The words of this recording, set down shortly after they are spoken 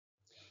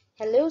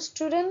Hello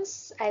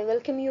students, I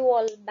welcome you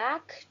all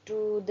back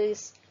to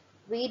this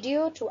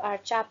video to our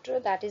chapter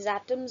that is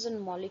atoms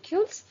and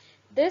molecules.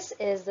 This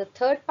is the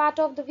third part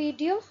of the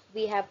video.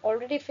 We have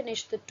already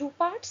finished the two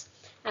parts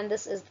and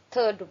this is the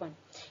third one.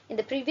 In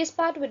the previous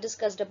part we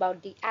discussed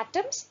about the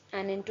atoms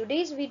and in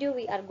today's video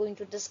we are going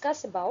to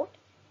discuss about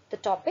the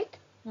topic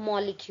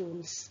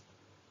molecules.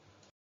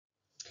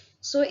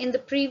 So in the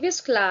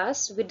previous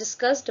class we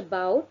discussed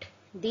about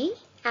the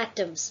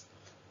atoms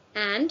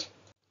and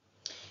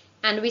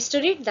we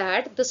studied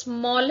that the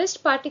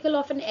smallest particle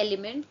of an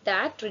element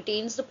that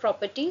retains the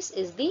properties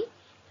is the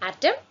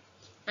atom,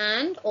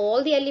 and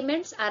all the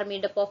elements are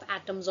made up of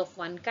atoms of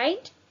one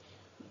kind.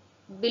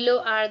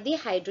 Below are the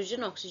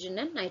hydrogen, oxygen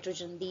and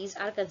nitrogen. These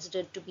are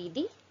considered to be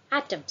the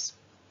atoms.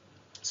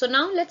 So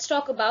now let's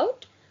talk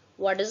about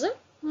what is a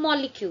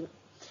molecule.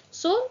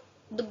 So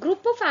the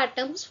group of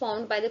atoms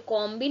formed by the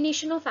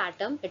combination of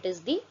atom, it is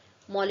the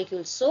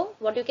molecule. So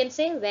what you can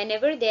say,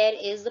 whenever there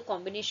is the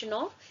combination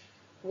of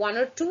one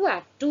or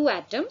two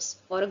atoms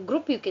or a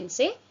group, you can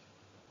say,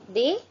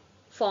 they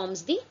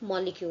forms the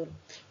molecule,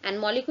 and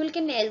molecule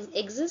can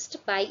exist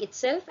by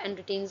itself and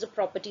retains the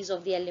properties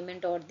of the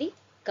element or the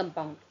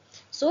compound.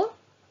 So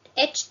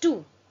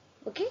H2,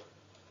 okay,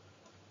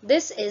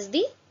 this is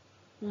the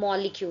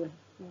molecule,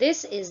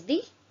 this is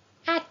the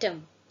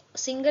atom. A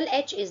single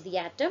H is the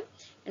atom,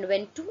 and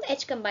when two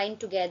H combine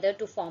together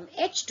to form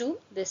H2,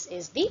 this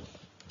is the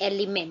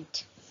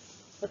element.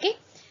 Okay,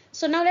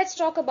 so now let's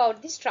talk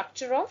about the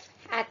structure of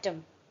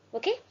atom.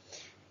 Okay,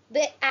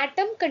 the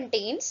atom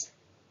contains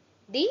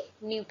the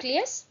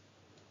nucleus,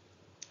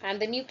 and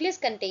the nucleus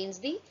contains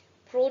the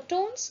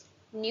protons,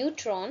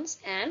 neutrons,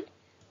 and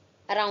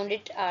around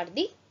it are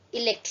the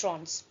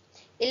electrons.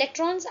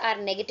 Electrons are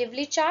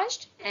negatively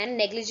charged and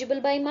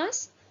negligible by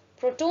mass.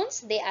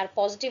 Protons, they are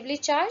positively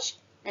charged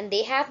and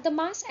they have the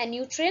mass, and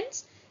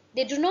neutrons,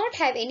 they do not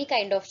have any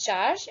kind of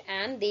charge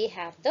and they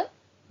have the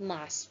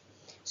mass.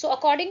 So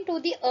according to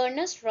the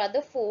Ernest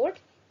Rutherford,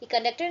 he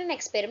conducted an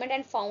experiment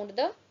and found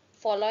the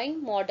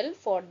following model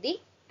for the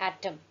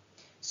atom.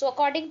 So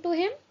according to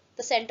him,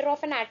 the center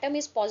of an atom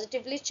is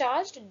positively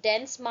charged,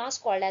 dense mass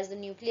called as the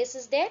nucleus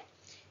is there,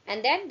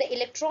 and then the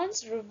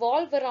electrons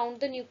revolve around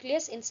the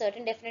nucleus in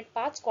certain definite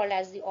paths called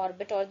as the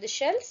orbit or the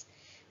shells,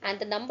 and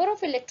the number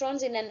of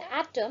electrons in an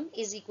atom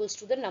is equals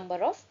to the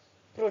number of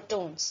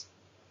protons.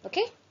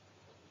 Okay.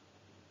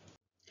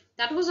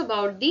 That was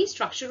about the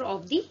structure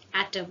of the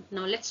atom.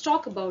 Now let's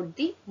talk about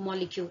the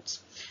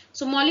molecules.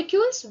 So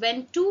molecules,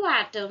 when two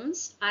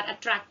atoms are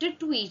attracted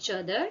to each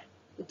other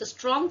with a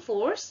strong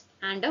force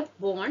and a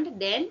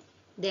bond, then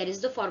there is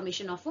the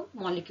formation of a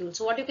molecule.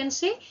 So what you can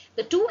say,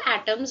 the two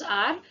atoms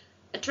are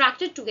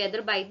attracted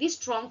together by the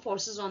strong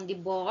forces on the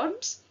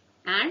bonds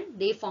and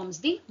they forms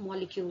the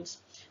molecules.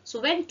 So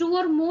when two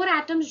or more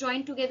atoms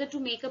join together to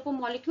make up a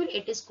molecule,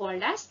 it is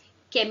called as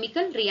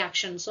chemical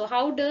reaction. So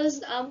how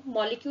does a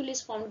molecule is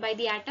formed by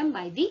the atom?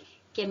 By the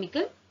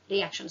chemical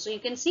reaction. So you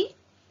can see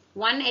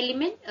one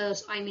element,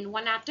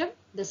 one atom,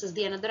 this is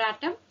the another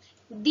atom.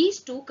 These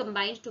two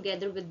combined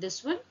together with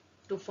this one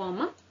to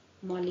form a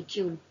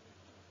molecule.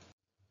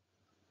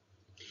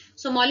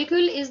 So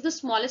molecule is the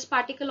smallest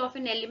particle of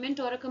an element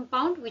or a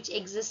compound which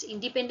exists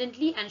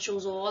independently and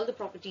shows all the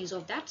properties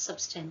of that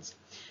substance.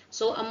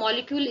 So a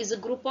molecule is a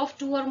group of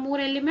two or more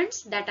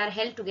elements that are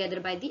held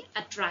together by the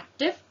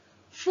attractive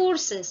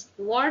forces.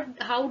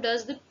 How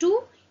does the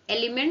two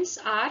elements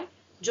are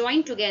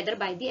joined together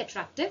by the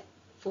attractive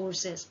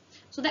forces?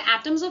 So the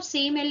atoms of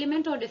same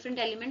element or different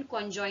element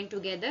conjoin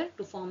together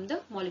to form the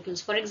molecules.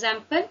 For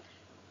example,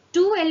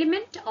 two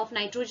element of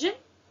nitrogen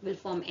will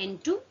form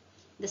N2.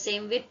 The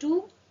same way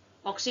two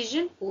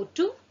oxygen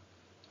O2.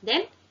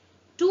 Then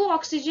two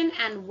oxygen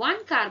and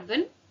one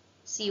carbon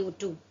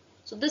CO2.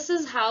 So this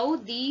is how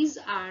these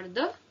are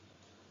the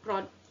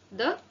product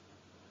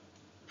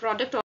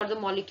or the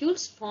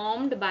molecules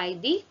formed by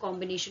the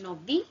combination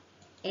of the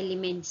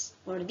elements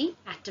or the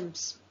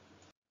atoms.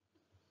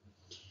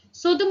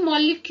 So the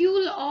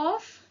molecule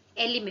of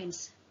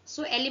elements.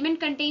 So element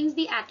contains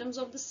the atoms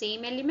of the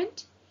same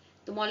element.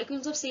 The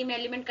molecules of same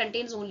element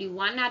contains only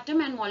one atom,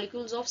 and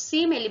molecules of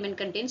same element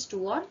contains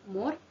two or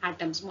more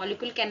atoms.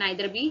 Molecule can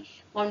either be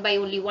formed by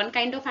only one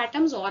kind of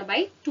atoms or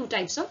by two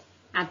types of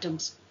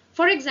atoms.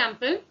 For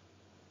example,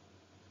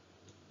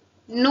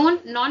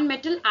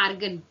 non-metal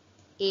argon,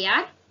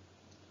 Ar,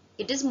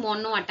 it is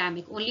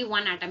monoatomic, only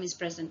one atom is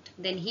present.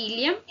 Then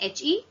helium,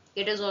 He,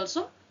 it is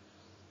also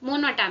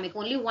monoatomic,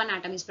 only one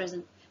atom is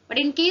present. But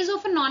in case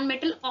of a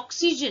non-metal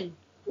oxygen,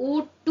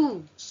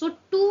 O2, so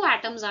two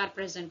atoms are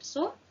present.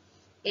 So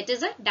it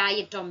is a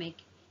diatomic.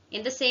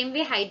 In the same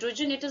way,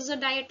 hydrogen, it is a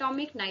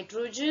diatomic.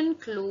 Nitrogen,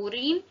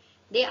 chlorine,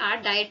 they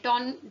are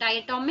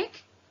diatomic.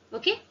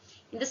 Okay.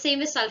 In the same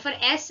way, sulfur,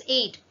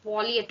 S8,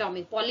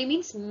 polyatomic. Poly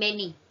means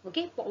many.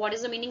 Okay. What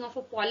is the meaning of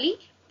a poly?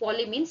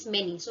 Poly means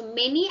many. So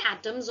many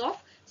atoms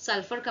of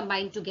sulfur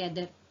combined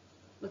together.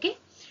 Okay.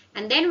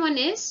 And then one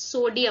is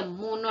sodium,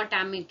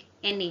 monoatomic,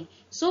 Na.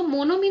 So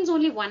mono means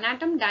only one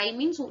atom. Di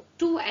means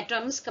two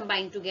atoms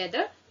combined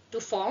together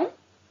to form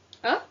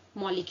a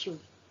molecule.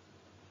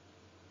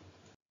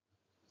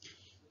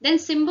 Then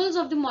symbols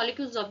of the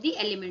molecules of the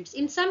elements.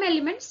 In some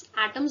elements,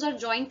 atoms are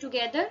joined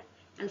together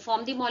and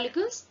form the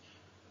molecules.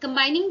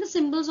 Combining the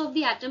symbols of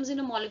the atoms in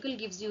a molecule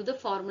gives you the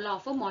formula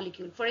of a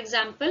molecule. For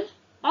example,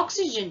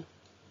 oxygen,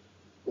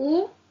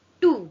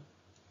 O2.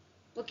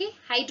 Okay,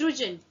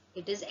 hydrogen,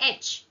 it is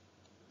H.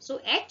 So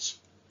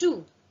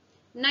H2.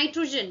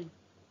 Nitrogen,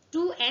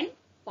 2N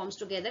forms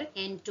together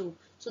N2.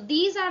 So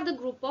these are the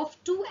group of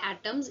two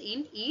atoms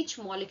in each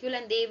molecule,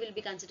 and they will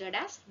be considered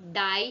as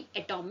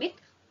diatomic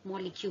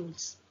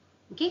molecules.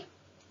 Okay.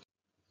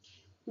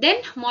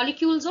 Then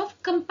molecules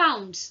of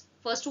compounds.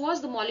 First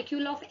was the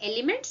molecule of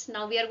elements.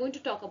 Now we are going to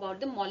talk about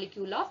the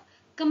molecule of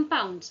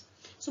compounds.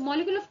 So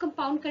molecule of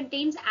compound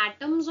contains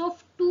atoms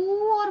of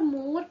two or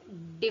more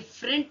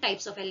different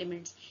types of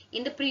elements.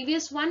 In the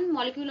previous one,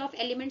 molecule of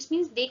elements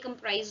means they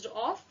comprised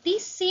of the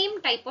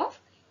same type of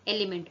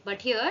element.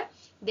 But here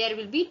there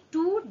will be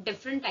two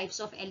different types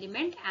of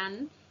element,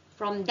 and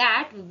from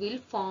that we will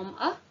form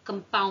a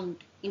compound.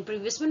 In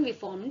previous one we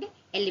formed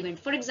element.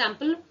 For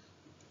example,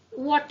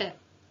 water.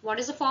 What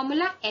is the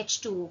formula?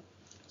 H2O.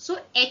 So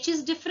H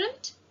is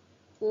different,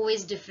 O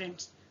is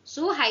different.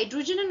 So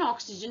hydrogen and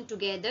oxygen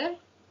together,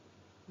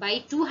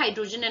 by two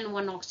hydrogen and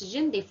one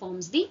oxygen, they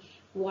forms the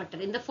water.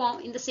 In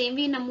the same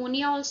way in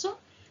ammonia also,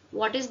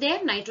 what is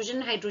there? Nitrogen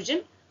and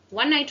hydrogen,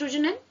 one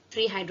nitrogen and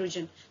three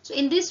hydrogen. So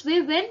in this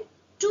way, when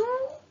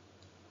two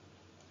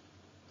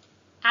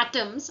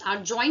atoms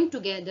are joined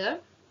together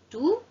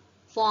to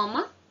form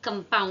a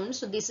compound,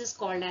 so this is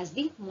called as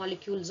the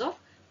molecules of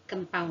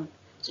compound.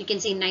 So you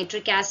can see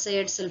nitric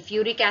acid,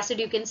 sulfuric acid,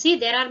 you can see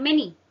there are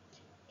many.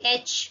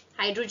 H,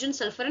 hydrogen,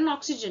 sulfur and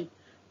oxygen.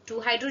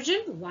 2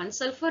 hydrogen, 1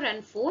 sulfur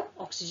and 4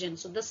 oxygen.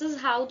 So this is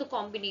how the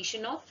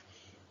combination of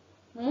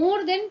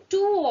more than 2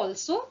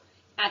 also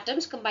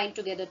atoms combine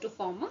together to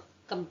form a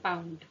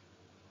compound.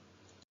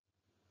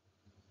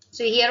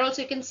 So here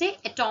also you can say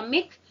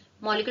atomic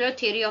molecular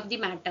theory of the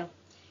matter.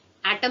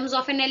 Atoms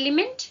of an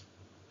element,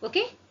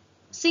 okay,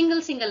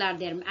 single are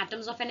there,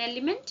 atoms of an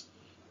element.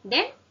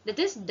 Then that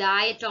is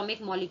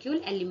diatomic molecule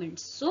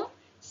elements. So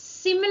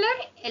similar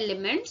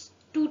elements,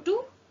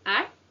 two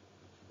are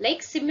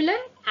like similar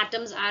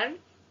atoms are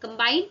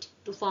combined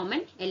to form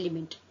an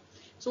element.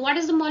 So what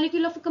is the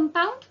molecule of a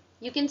compound?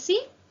 You can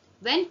see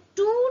when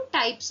two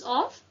types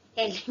of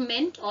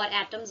element or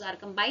atoms are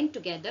combined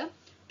together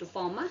to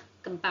form a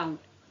compound.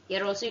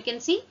 Here also you can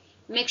see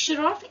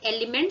mixture of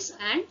elements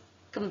and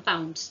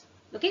compounds.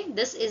 Okay,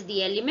 this is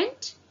the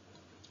element,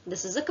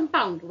 this is a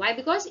compound. Why?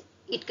 Because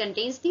it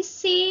contains the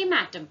same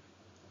atom.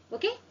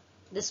 Okay,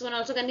 this one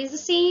also contains the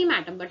same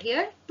atom, but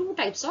here two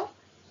types of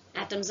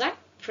atoms are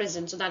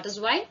present. So that is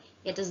why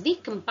it is the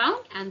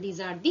compound and these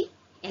are the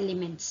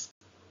elements.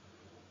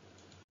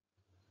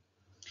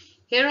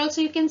 Here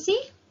also you can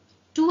see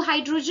 2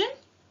 hydrogen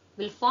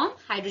will form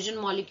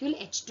hydrogen molecule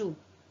H2.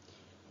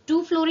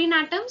 2 fluorine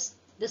atoms,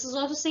 this is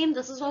also same,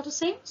 this is also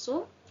same,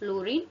 so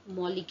fluorine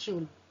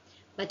molecule.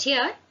 But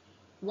here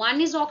one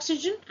is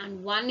oxygen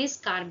and one is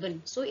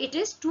carbon. So it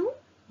is 2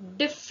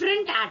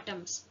 different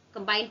atoms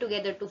combined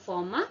together to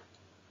form a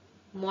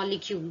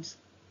molecules.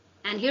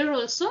 And here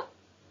also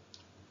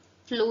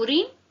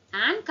fluorine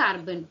and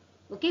carbon.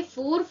 Okay,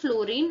 4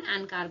 fluorine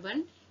and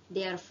carbon,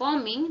 they are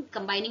forming,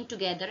 combining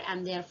together,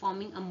 and they are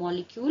forming a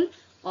molecule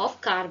of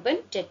carbon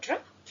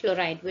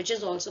tetrafluoride, which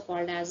is also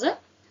called as a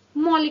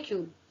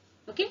molecule.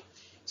 Okay,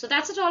 so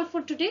that's it all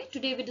for today.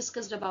 Today we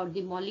discussed about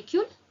the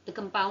molecule, the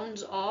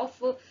compounds of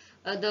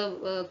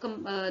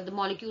the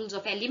molecules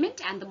of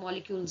element and the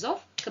molecules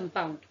of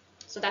compound.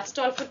 So that's it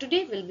all for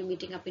today. We'll be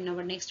meeting up in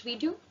our next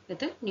video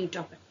with a new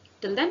topic.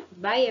 Till then,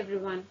 bye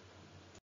everyone.